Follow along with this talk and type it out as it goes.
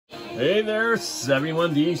Hey there,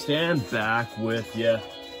 71D Stan back with you.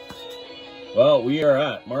 Well, we are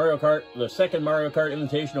at Mario Kart, the second Mario Kart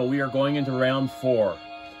Invitational. We are going into round 4.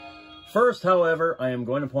 First, however, I am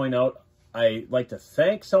going to point out, I'd like to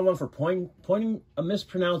thank someone for pointing a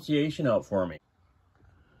mispronunciation out for me.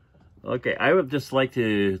 Okay, I would just like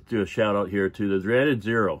to do a shout out here to the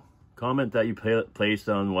Rnd4 comment that you placed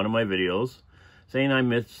on one of my videos saying I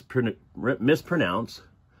mispronounced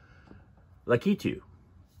Lakitu.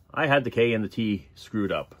 I had the K and the T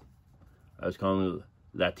screwed up. I was calling it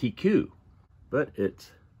Latiku, but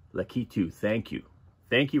it's Lakitu. Thank you.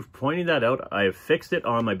 Thank you for pointing that out. I have fixed it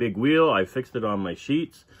on my big wheel. I fixed it on my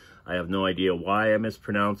sheets. I have no idea why I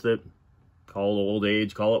mispronounced it. Call it old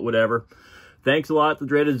age, call it whatever. Thanks a lot to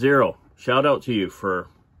Rnd4. Shout out to you for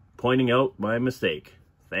pointing out my mistake.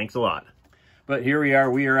 Thanks a lot. But here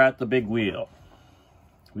we are at the big wheel.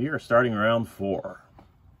 We are starting round 4.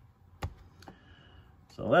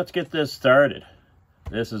 So let's get this started.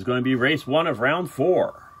 This is going to be race 1 of round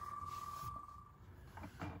 4.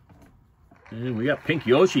 And we got Pink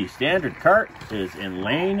Yoshi. Standard Kart is in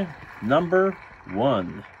lane number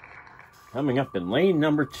 1. Coming up in lane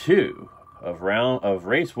number 2 of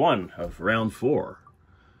race 1 of round 4,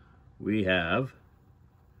 we have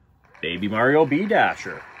Baby Mario B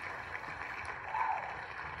Dasher.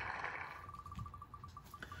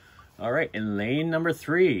 All right, in lane number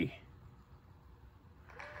 3,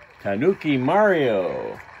 Tanuki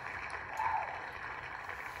Mario.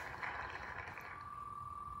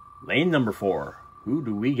 Lane number 4, who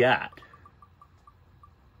do we got?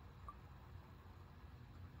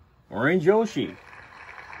 Orange Yoshi.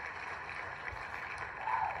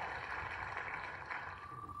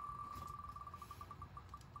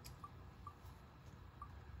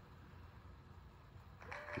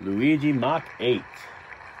 Luigi Mach 8.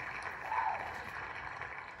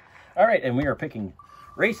 All right, and we are picking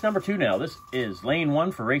race number 2 now. This is lane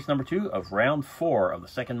 1 for race number 2 of round 4 of the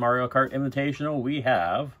second Mario Kart Invitational. We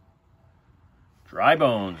have Dry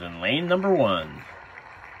Bones in lane number 1.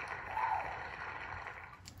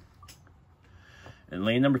 In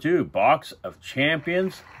lane number 2, Box of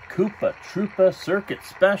Champions, Koopa Troopa Circuit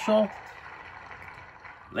Special.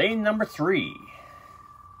 Lane number 3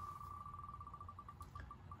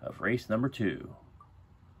 of race number 2,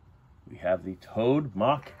 we have the Toad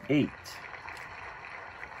Mach 8.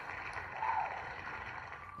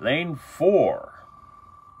 Lane 4.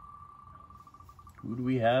 Who do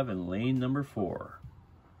we have in lane number 4?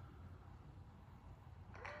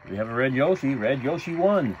 We have a Red Yoshi, Red Yoshi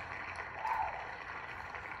 1.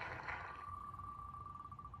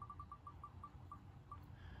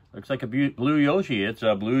 Looks like a blue Yoshi. It's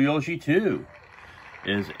a blue Yoshi 2.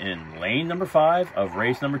 Is in lane number 5 of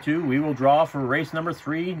race number 2. We will draw for race number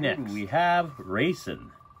 3 next. We have Racing.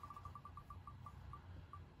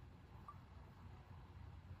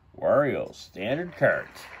 Wario Standard Kart.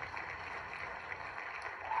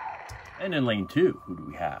 And in lane 2, who do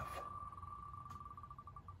we have?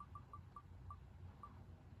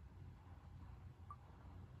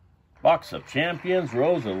 Box of Champions,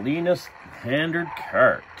 Rosalina Standard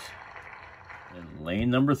Kart. In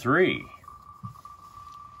lane number 3.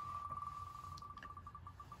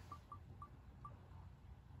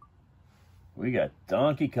 We got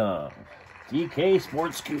Donkey Kong, DK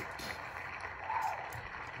Sports Scoot.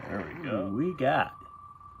 There we go. We got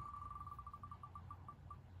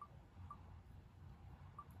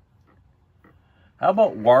how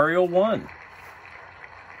about Wario 1?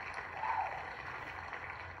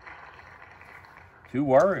 2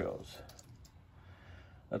 Warios.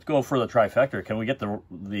 Let's go for the trifecta. Can we get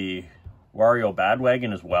the Wario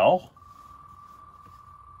Badwagon as well?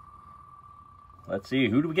 Let's see,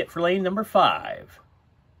 who do we get for lane number 5?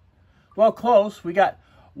 Well, close. We got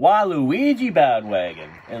Waluigi Badwagon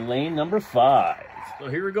in lane number 5. So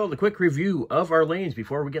here we go, the quick review of our lanes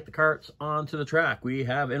before we get the carts onto the track. We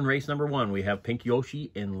have in race number 1, we have Pink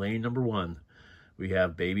Yoshi in lane number 1. We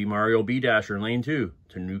have Baby Mario B Dasher in lane 2.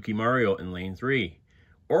 Tanuki Mario in lane 3.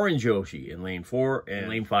 Orange Yoshi in lane 4. And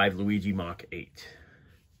lane 5, Luigi Mach 8.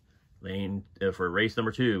 For race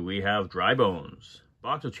number 2, we have Dry Bones.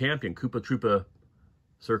 Box of Champion, Koopa Troopa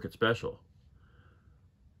Circuit Special.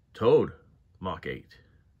 Toad Mach 8.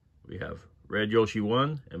 We have Red Yoshi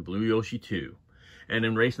 1 and Blue Yoshi 2. And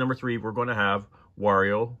in race number 3, we're going to have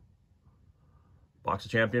Wario, Box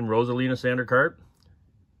of Champion, Rosalina Standard Kart,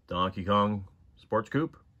 Donkey Kong Sports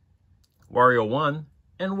Coupe, Wario 1,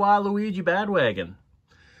 and Waluigi Badwagon.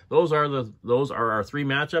 Those are our 3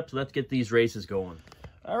 matchups. Let's get these races going.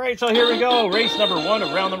 All right, so here we go. Race number 1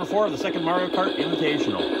 of round number 4 of the second Mario Kart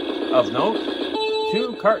Invitational. Of note,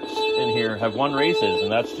 two karts in here have won races, and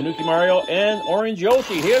that's Tanuki Mario and Orange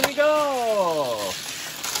Yoshi. Here we go!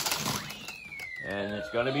 And it's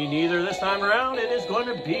going to be neither this time around. It is going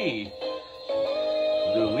to be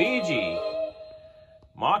Luigi.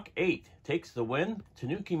 Mach 8 takes the win.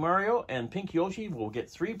 Tanuki Mario and Pink Yoshi will get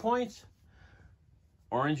 3 points.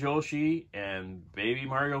 Orange Yoshi and Baby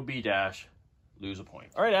Mario B-Dash lose a point.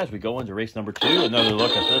 All right, as we go into race number 2, another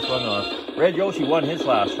look at this one. Red Yoshi won his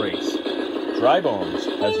last race. Dry Bones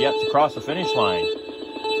has yet to cross the finish line.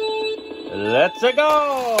 Let's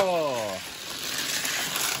go!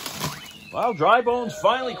 Well, Dry Bones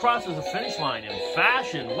finally crosses the finish line in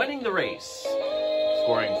fashion, winning the race,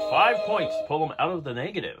 scoring 5 points to pull him out of the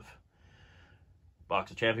negative.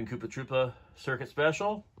 Box of Champion Koopa Troopa Circuit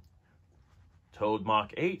Special. Toad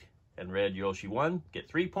Mach 8 and Red Yoshi 1 get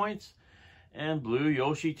 3 points. And Blue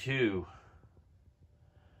Yoshi 2.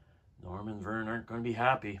 Norm and Vern aren't going to be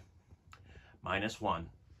happy. -1.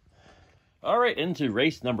 All right, into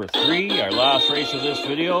race number 3, our last race of this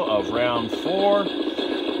video of round 4.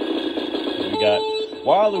 We got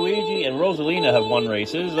Waluigi and Rosalina have won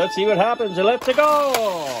races. Let's see what happens. Let's go!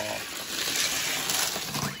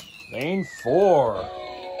 Lane 4.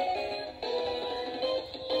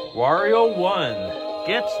 Wario 1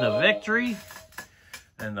 gets the victory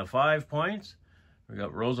and the 5 points. We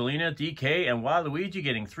got Rosalina, DK, and Waluigi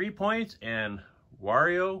getting 3 points, and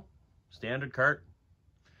Wario, standard kart,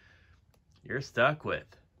 you're stuck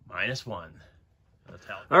with -1.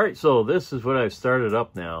 All right, so this is what I've started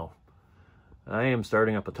up now. I am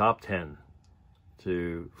starting up a top 10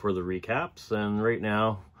 for the recaps, and right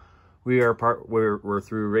now we're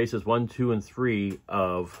through races 1, 2, and 3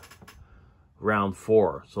 of round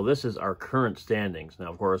 4. So this is our current standings.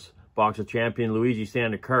 Now, of course, Box of Champion Luigi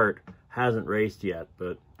Standard Kart hasn't raced yet,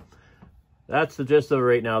 but that's the gist of it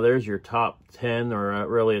right now. There's your top 10, or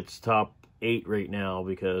really it's top 8 right now,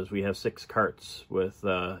 because we have 6 karts with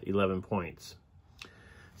 11 points.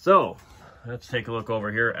 So let's take a look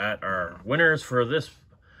over here at our winners for this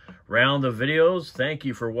round of videos. Thank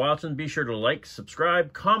you for watching. Be sure to like,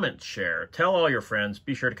 subscribe, comment, share, tell all your friends.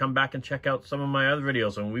 Be sure to come back and check out some of my other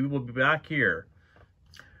videos, and we will be back here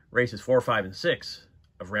races 4, 5, and 6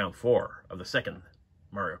 of round 4 of the second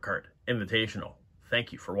Mario Kart Invitational.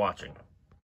 Thank you for watching.